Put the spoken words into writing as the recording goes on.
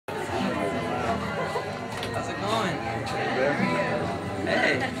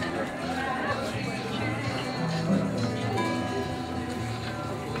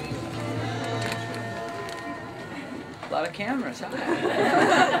lot of cameras.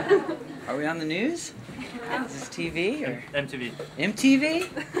 Hi. Are we on the news? Is this TV or MTV?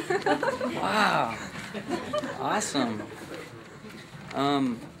 MTV? Wow. Awesome.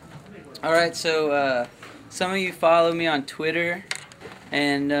 All right, so some of you follow me on Twitter,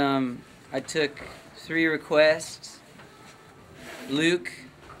 and I took 3 requests. Luke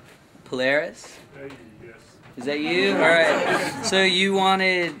Polaris. Is that you? All right. So you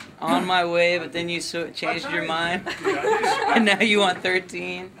wanted On My Way, but then you changed your mind, and now you want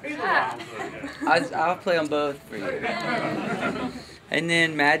 13. I'll play on both for you. And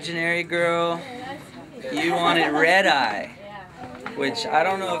then Imaginary Girl, you wanted Red Eye, which I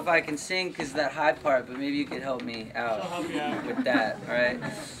don't know if I can sing because that high part, but maybe you could help me out with that. All right.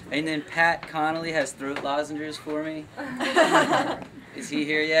 And then Pat Connolly has throat lozenges for me. Is he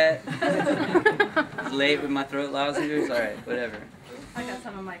here yet? He's late with my throat lozenges? Alright, whatever. I got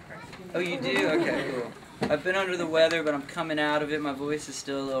some of my first. Oh, you do? Okay, cool. I've been under the weather, but I'm coming out of it. My voice is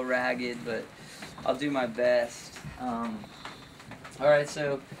still a little ragged, but I'll do my best. Alright,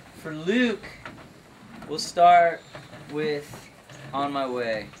 so for Luke, we'll start with On My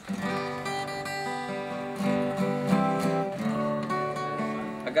Way.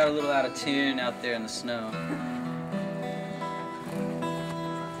 I got a little out of tune out there in the snow.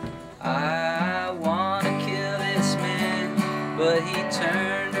 I wanna kill this man, but he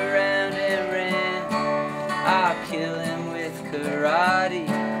turned around and ran. I'll kill him with karate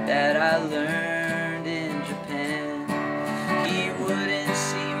that I learned in Japan. He wouldn't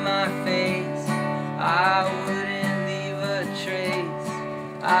see my face, I wouldn't leave a trace.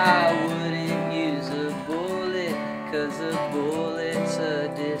 I wouldn't use a bullet, 'cause a bullet's a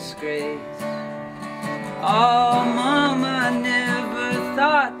disgrace. Oh, Mom, I never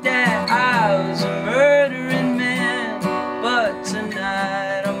thought that I was a murdering man, but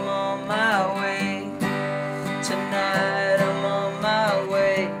tonight I'm on my way. Tonight I'm on my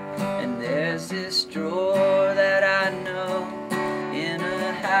way. And there's this drawer that I know in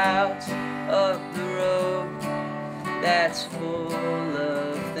a house up the road that's full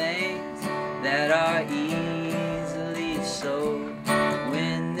of things that are easily sold.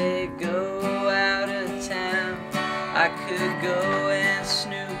 When they go out of town, I could go and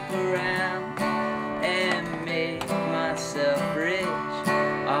snoop around and make myself rich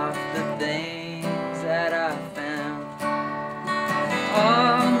off the things that I found.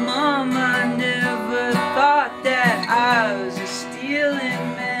 Oh, Mom, I never thought that I was a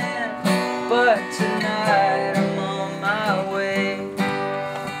stealing man, but tonight I'm on my way.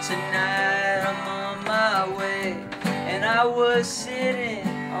 Tonight I'm on my way. And I was sitting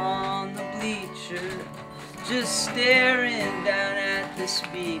on the bleacher, just staring down at the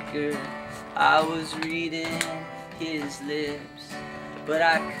speaker. I was reading his lips, but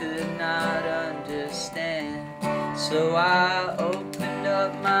I could not understand. So I opened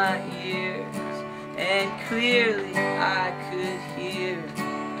up my ears, and clearly I could hear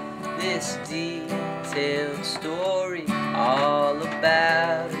this detailed story all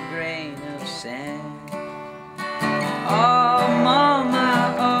about a grain of sand. Oh, Mom,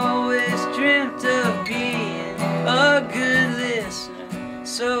 I always dreamt of being a good listener.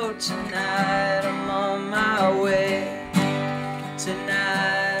 So tonight I'm on my way.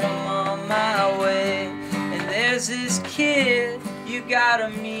 Tonight I'm on my way. And there's this kid you gotta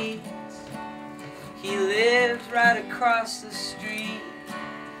meet. He lives right across the street.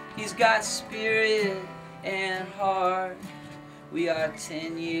 He's got spirit and heart. We are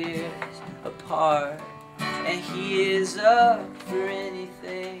 10 years apart. And he is up for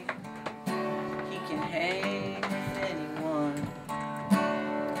anything. He can hang with anyone.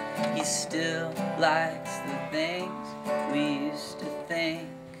 He still likes the things we used to think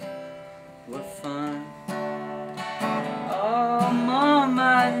were fun. Oh, Mom,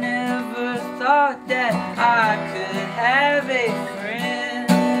 I never thought that I could have a friend,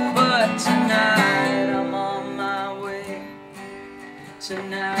 but tonight I'm on my way.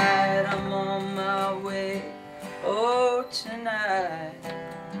 Tonight I'm on my way. Oh, tonight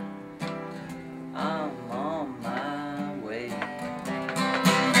I'm on my way.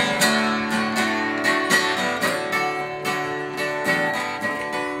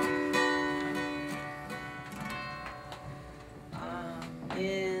 I'm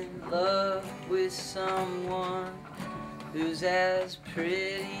in love with someone who's as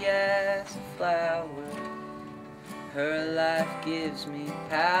pretty as a flower. Her life gives me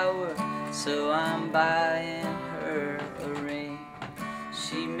power, so I'm buying her a ring.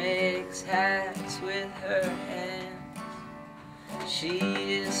 She makes hats with her hands. She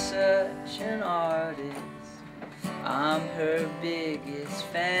is such an artist. I'm her biggest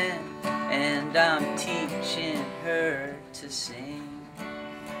fan, and I'm teaching her to sing.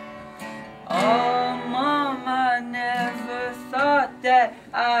 Oh, Mom, I never thought that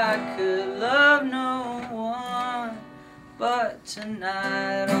I could love no one, but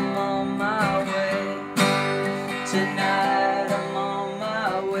tonight I'm on my way. Tonight